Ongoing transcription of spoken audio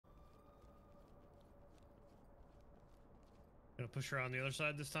Push around the other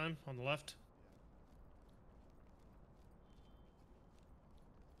side this time, on the left.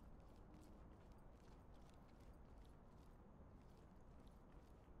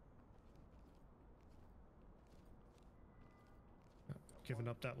 Giving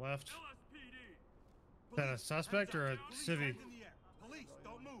up that left. Is that a suspect or a civvy? Police,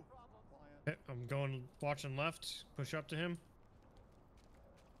 don't move. Okay, I'm going, watching left. Push up to him.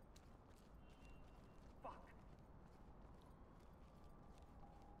 Fuck.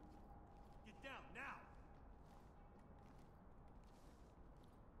 Get down now.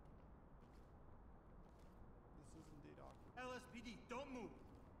 This is indeed awkward. LSPD, don't move.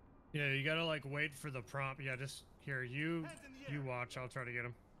 Yeah, you gotta like wait for the prompt. Yeah, just here, you watch. I'll try to get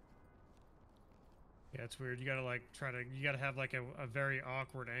him. Yeah, it's weird. You gotta like you gotta have like a very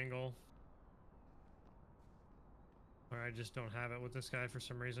awkward angle. Or I just don't have it with this guy for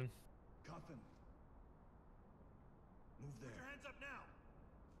some reason. Cuff him. Move there. Put your hands up now.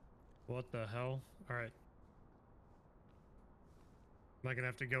 What the hell? All right. Am I gonna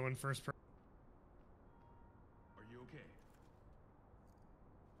have to go in first? Are you okay?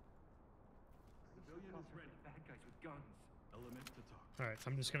 Civilian is ready. Bad guys with guns. Element to talk. All right,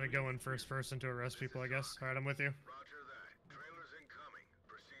 I'm just gonna go in first person to arrest people, I guess. All right, I'm with you. Roger that. Trailers incoming.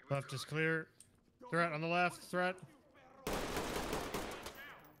 Proceed with Left is clear. Threat on the left. Threat.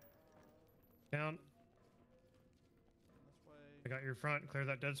 Down. This way. I got your front. Clear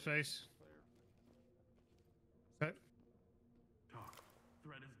that dead space. Clear. Okay. Talk.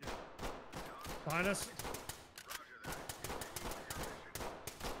 Threat is down. Behind us. Roger that.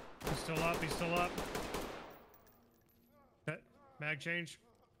 He's still up. He's still up. Okay. Mag change.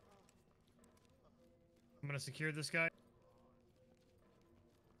 I'm gonna secure this guy.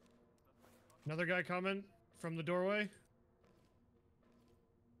 Another guy coming from the doorway.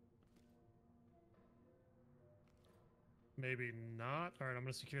 Maybe not. All right, I'm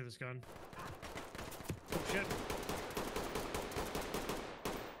gonna secure this gun. Oh shit.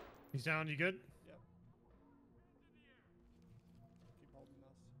 He's down. You good? Yep. Keep holding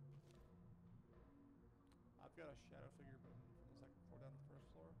this. I've got a shadow figure, but from the second floor down the first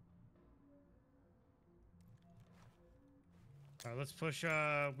floor. All right, let's push.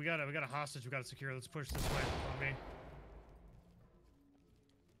 We got a hostage. We got to secure. Let's push this way on me.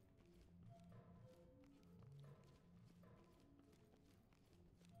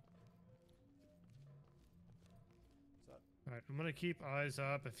 What's that? All right, I'm gonna keep eyes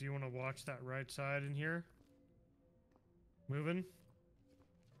up. If you want to watch that right side in here. Moving.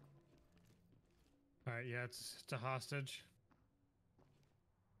 All right, yeah, it's a hostage.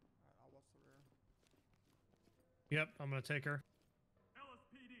 Alright, I'll watch the rear. Yep, I'm gonna take her.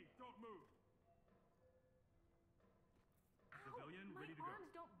 LSPD, don't move. Ow, Civilian, my ready to go.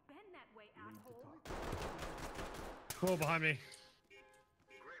 arms don't bend that way, Ready to asshole. talk. Whoa, behind me.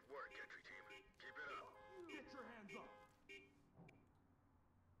 Great work, entry team. Keep it up. Get your hands up. You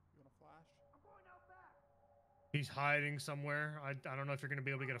want a flash? I'm going out back. He's hiding somewhere. I don't know if you're gonna be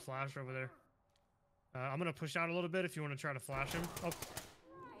able to get a flash over there. I'm gonna push out a little bit if you want to try to flash him. Oh,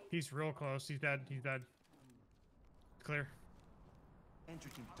 he's real close. He's dead. He's dead. Clear.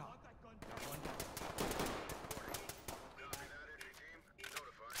 Entry team, talk. Copy that, entry team.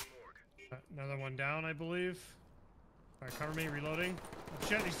 Notifying morgue. Another one down, I believe. All right, cover me. Reloading. Oh,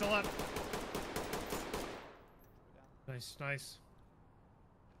 shit, he's still up. Nice, nice.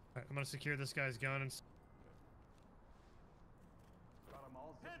 All right, I'm gonna secure this guy's gun and. Got 'em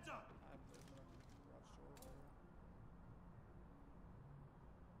all. Hands up. I have the garage door over there.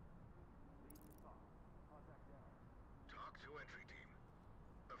 Talk to entry team.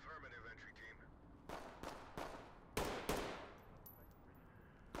 Affirmative, entry team.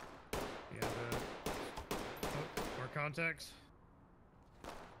 Yeah, more contacts.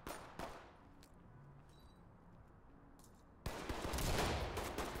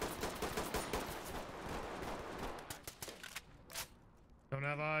 Don't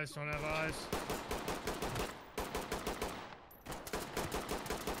have eyes, don't have eyes.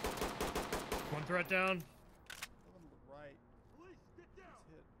 One threat down. The one to the right. Police, get down.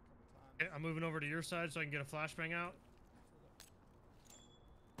 It's hit a couple times. Okay, I'm moving over to your side so I can get a flashbang out.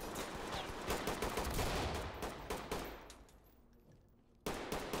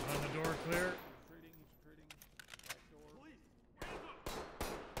 On the door, clear. He's retreating. Right door. Police, hands up.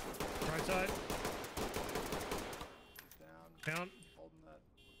 Right side, He's down. down. Holding that.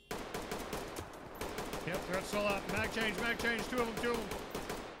 Yep, threat's still up. Mag change, two of them, two of them.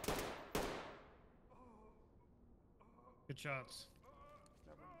 Good shots.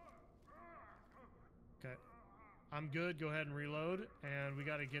 Cover. Okay. I'm good. Go ahead and reload. And we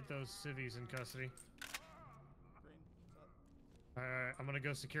got to get those civvies in custody. Green. What's that? Alright, I'm gonna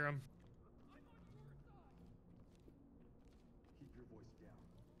go secure him. Keep your voice down.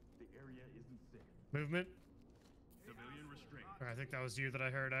 The area isn't safe. Movement. Civilian restraint. Alright, I think that was you that I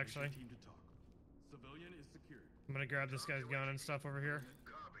heard actually. Team to talk. Civilian is secured. I'm gonna grab this guy's gun and stuff over here.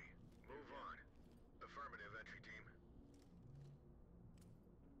 Copy. Move on. Affirmative, entry team.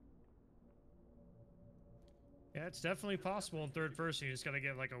 Yeah, it's definitely possible in third person. You just gotta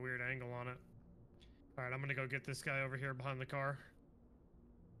get like a weird angle on it. Alright, I'm gonna go get this guy over here behind the car.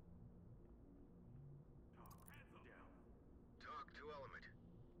 Talk to element.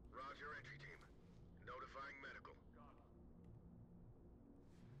 Roger, entry team. Notifying medical.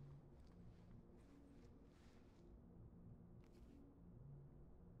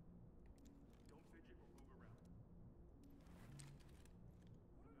 Don't fidget or move around.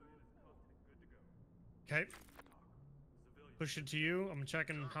 Civilian is cooked and good to go. Okay, Civilian. push it to you. I'm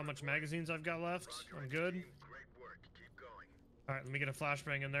checking how much magazines I've got left. Roger, I'm entry good. team. Great work. Keep going. Alright, let me get a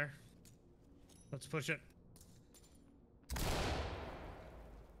flashbang in there. Let's push it.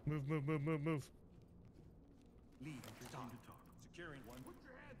 Move, move, move, move, move. Lead entry team to talk. Securing one. Put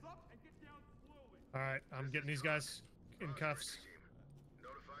your hands up and get down slowly. Alright, I'm getting these guys in Roger, cuffs. entry team.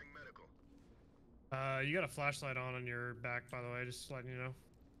 Notifying medical. You got a flashlight on your back, by the way, just letting you know.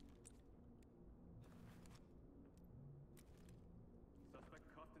 Suspect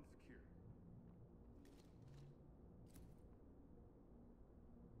cuffed and secured.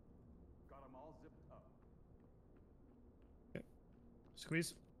 Got them all zipped up.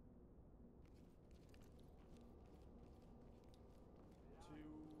 Squeeze. Two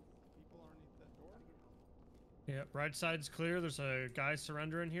people underneath that door. Yeah, right side's clear. There's a guy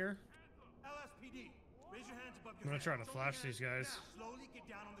surrendering here. LSPD, raise your hands above I'm your gonna try to head. flash these guys. Slowly get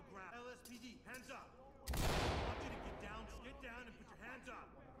down on the ground. LSPD, hands up. I want you to get down and put your hands up.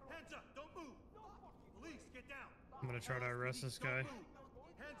 Hands up, don't move. Police, get down. I'm gonna try to arrest this guy. Don't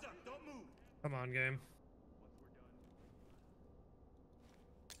move. Hands up, don't move. Come on, game.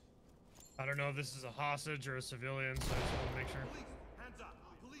 I don't know if this is a hostage or a civilian, so I just want to make sure. Police, hands up.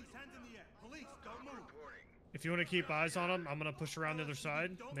 Police, hands in the air. Police, don't move. Reporting. If you want to keep eyes on him, I'm gonna push around the other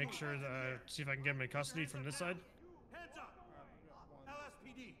side. Make sure that see if I can get him in custody from this side. Hands up.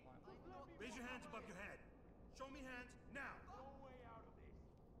 LSPD, raise your hands above your head. Show me hands now.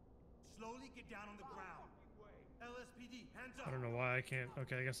 Slowly get down on the ground. LSPD, hands up. I don't know why I can't.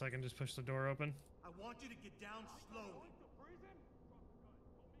 Okay, I guess I can just push the door open. I want you to get down slowly.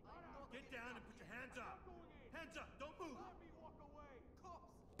 Get down and put your hands up. Hands up, don't move.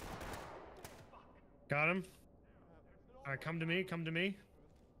 Got him. All right, come to me. Come to me.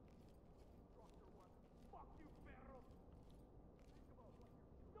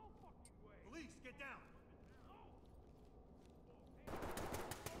 Police, get down.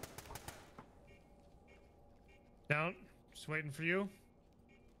 Down. Just waiting for you.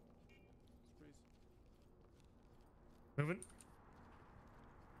 Freeze. Moving.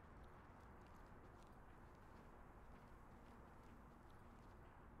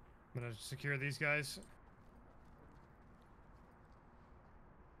 I'm gonna secure these guys.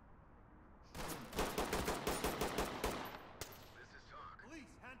 This is talk. Police,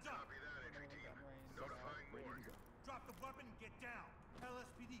 hands up. Copy that, entry team. Notifying morgue. Drop the weapon and get down.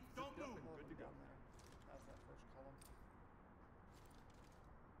 LSPD, don't move. Good to go. There. That's that first column.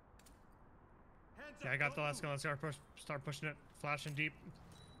 Hands up. Yeah, I got the don't last gun. move. Let's start pushing it. Flashing deep.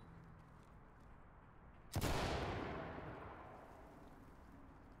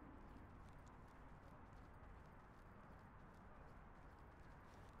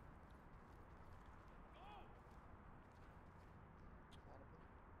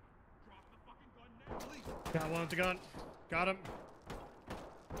 Police, Got one with the gun. Got him.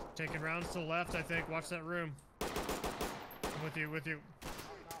 Taking rounds to the left, I think. Watch that room. I'm with you, with you.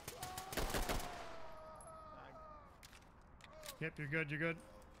 Yep, you're good, you're good.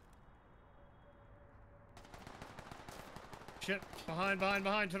 Shit, behind, behind,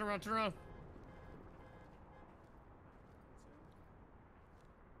 behind. Turn around, turn around.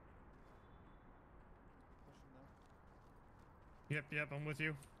 Pushing them. Yep, yep, I'm with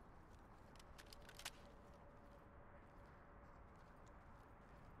you.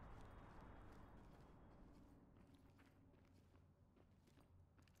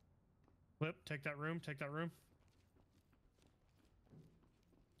 Flip, take that room, take that room.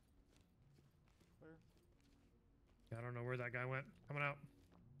 Clear. Yeah, I don't know where that guy went. Coming out.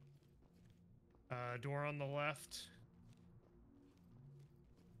 Door on the left.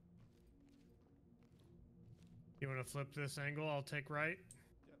 You want to flip this angle? I'll take right.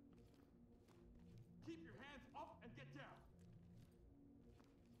 Yep. Keep your hands up and get down.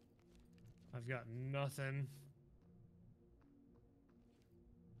 I've got nothing.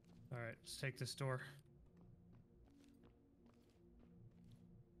 All right, let's take this door.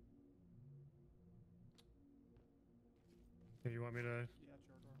 If you want me to, Yeah, it's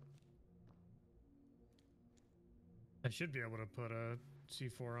your door. I should be able to put a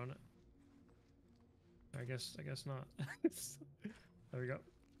C4 on it. I guess not. There we go.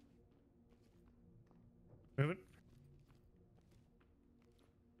 Move it.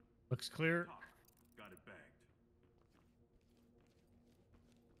 Looks clear. Talk. Got it bagged.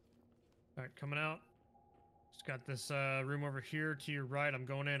 All right, coming out. Just got this room over here to your right. I'm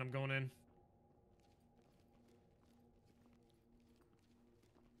going in. I'm going in.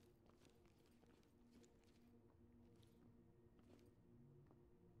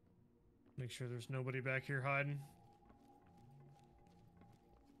 Make sure there's nobody back here hiding.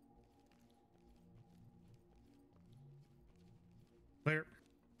 Clear.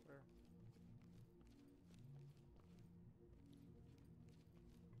 Where?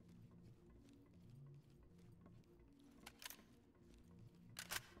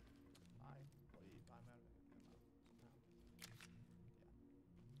 I believe I'm out of ammo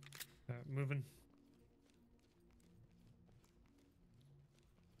somehow. Moving.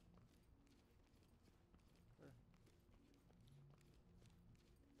 Where?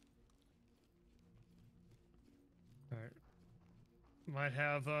 All right. Might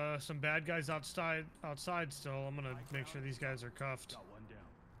have some bad guys outside still. I'm gonna make sure these guys are cuffed. Got one down.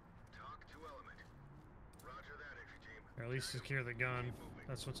 Talk to element. Roger that, entry team. Or at least secure the gun.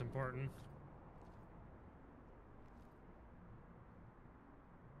 That's what's important.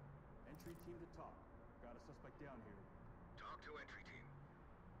 Entry team to talk. Got a suspect down here. Talk to entry team.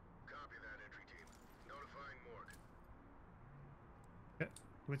 Copy that, entry team. Notifying morgue. Okay.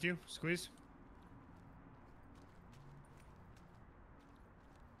 With you? Squeeze.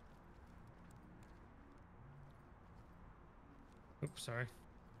 Oops, sorry.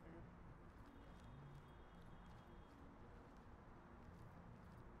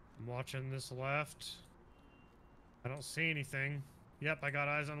 I'm watching this left. I don't see anything. Yep, I got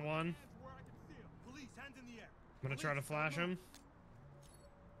eyes on one. Hands where I can see 'em. Police, hands in the air. I'm gonna try to flash him.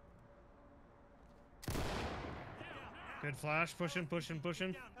 Good flash. Pushing, pushing,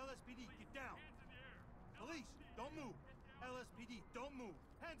 pushing. Down. LSPD, get down. Police, don't move. LSPD, don't move.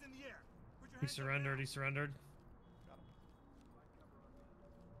 Hands in the air. Put your He hands up surrendered. now. He surrendered. Got him.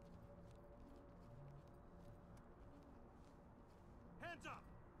 Hands up.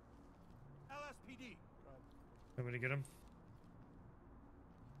 LSPD. Go ahead. Nobody get him.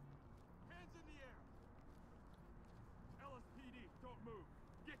 Hands in the air. LSPD, don't move.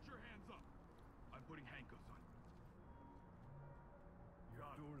 Get your hands up. I'm putting handcuffs on.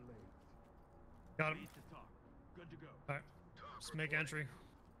 You're too late. Got him. Need to talk. Good to go. All right. Talk Let's make reporting. entry.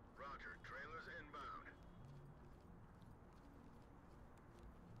 Roger, trailers inbound.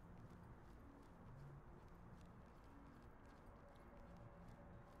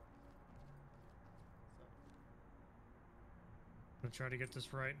 So, I'm gonna try to get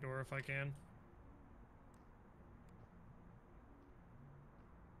this right door if I can.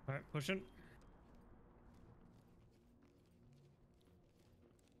 All right, pushing.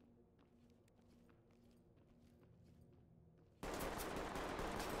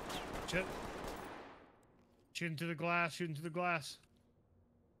 Shit. Shooting through the glass, shooting through the glass.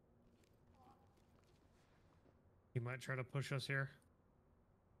 He might try to push us here.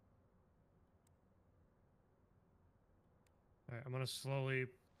 Alright, I'm gonna slowly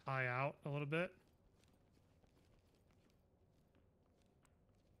pie out a little bit.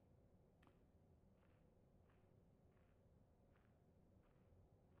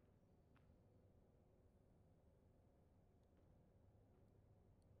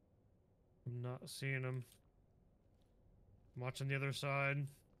 I'm not seeing him. I'm watching the other side.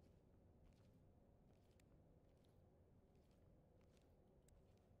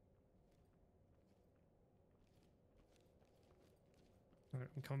 Alright,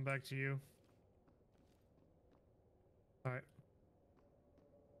 I'm coming back to you. Alright.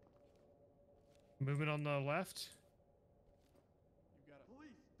 Moving on the left. you got it.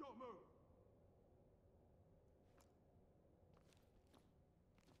 Police, don't move.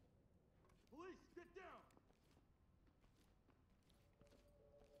 Police, get down.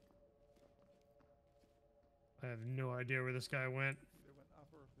 I have no idea where this guy went. Either went up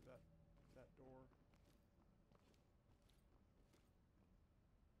or through that door.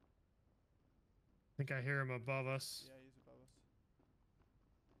 I think I hear him above us. Yeah, he's above us.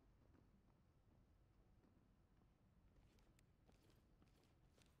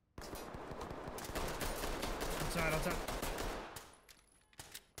 Outside, outside.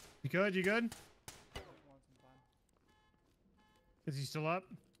 You good? You good? Once in time. Is he still up?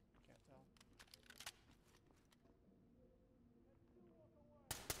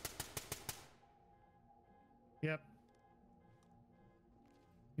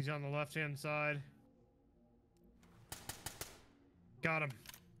 He's on the left-hand side. Got him.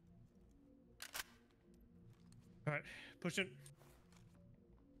 All right, push it.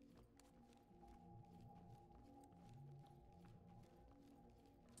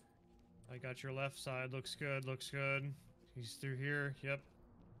 I got your left side. Looks good. Looks good. He's through here. Yep.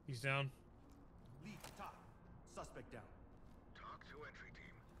 He's down. Lead to top. Suspect down. Talk to entry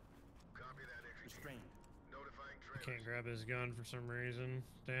team. Copy that entry team. Restrained. Notifying I can't trailers. grab his gun for some reason.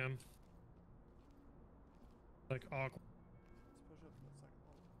 Damn. Like awkward. Let's push up to the second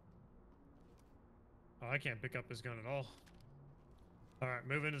level. Oh, I can't pick up his gun at all. All right,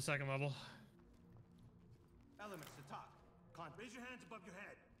 move into second level. Elements to talk. Raise your hands above your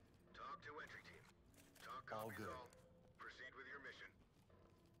head. Talk to entry team. Talk All copies good. all. Proceed with your mission.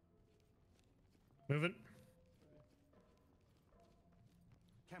 Moving.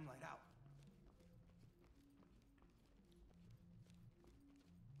 Cam light out.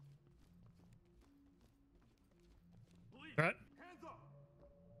 Police. All right. Hands up.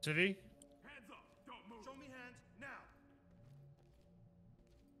 Civi. Hands up. Don't move. Show me hands now.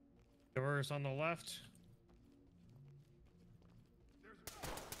 Doors on the left.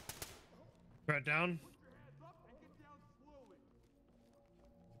 Right down. Put your hands up and get down slowly.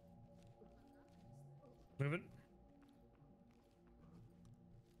 Moving.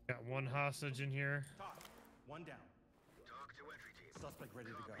 Got one hostage in here. Talk. One down. Talk to entry team. Suspect ready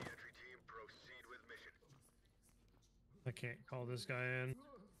to go. Copy entry team. Proceed with mission. I can't call this guy in.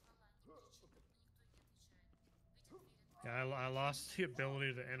 Yeah, I lost the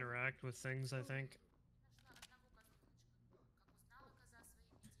ability to interact with things, I think.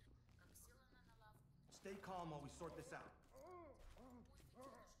 Stay calm while we sort this out.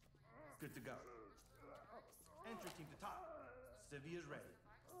 Good to go. Entry team to top. Civvy is ready.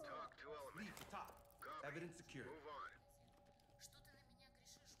 Talk to element. Lead to top. Copy. Evidence secured. Move on.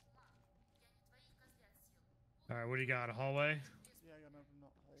 All right, what do you got? A hallway? Yeah, I got another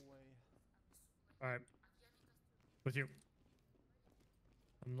hallway. All right. With you.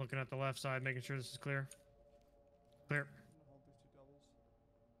 I'm looking at the left side, making sure this is clear. Clear. I'm gonna hold these two doubles.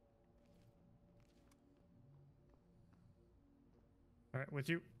 All right, with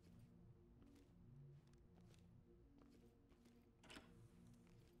you.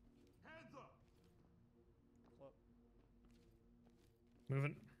 Hands up. Flip.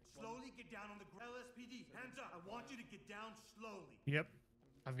 Moving. Slowly get down on the ground. LSPD, hands up. I want you to get down slowly. Yep.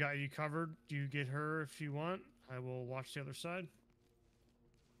 I've got you covered. You get her if you want. I will watch the other side.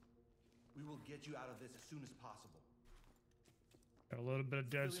 We will get you out of this as soon as possible. Got a little bit of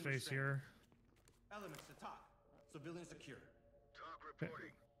dead Civilian space restraint. here. Elements to talk. Civilian secure. Talk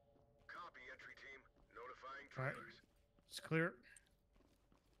reporting. Copy entry team. Notifying All right. trailers. It's clear.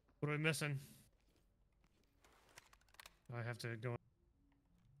 What are we missing? I have to go.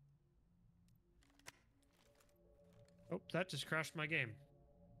 Oh, that just crashed my game.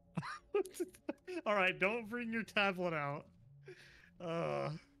 All right, don't bring your tablet out.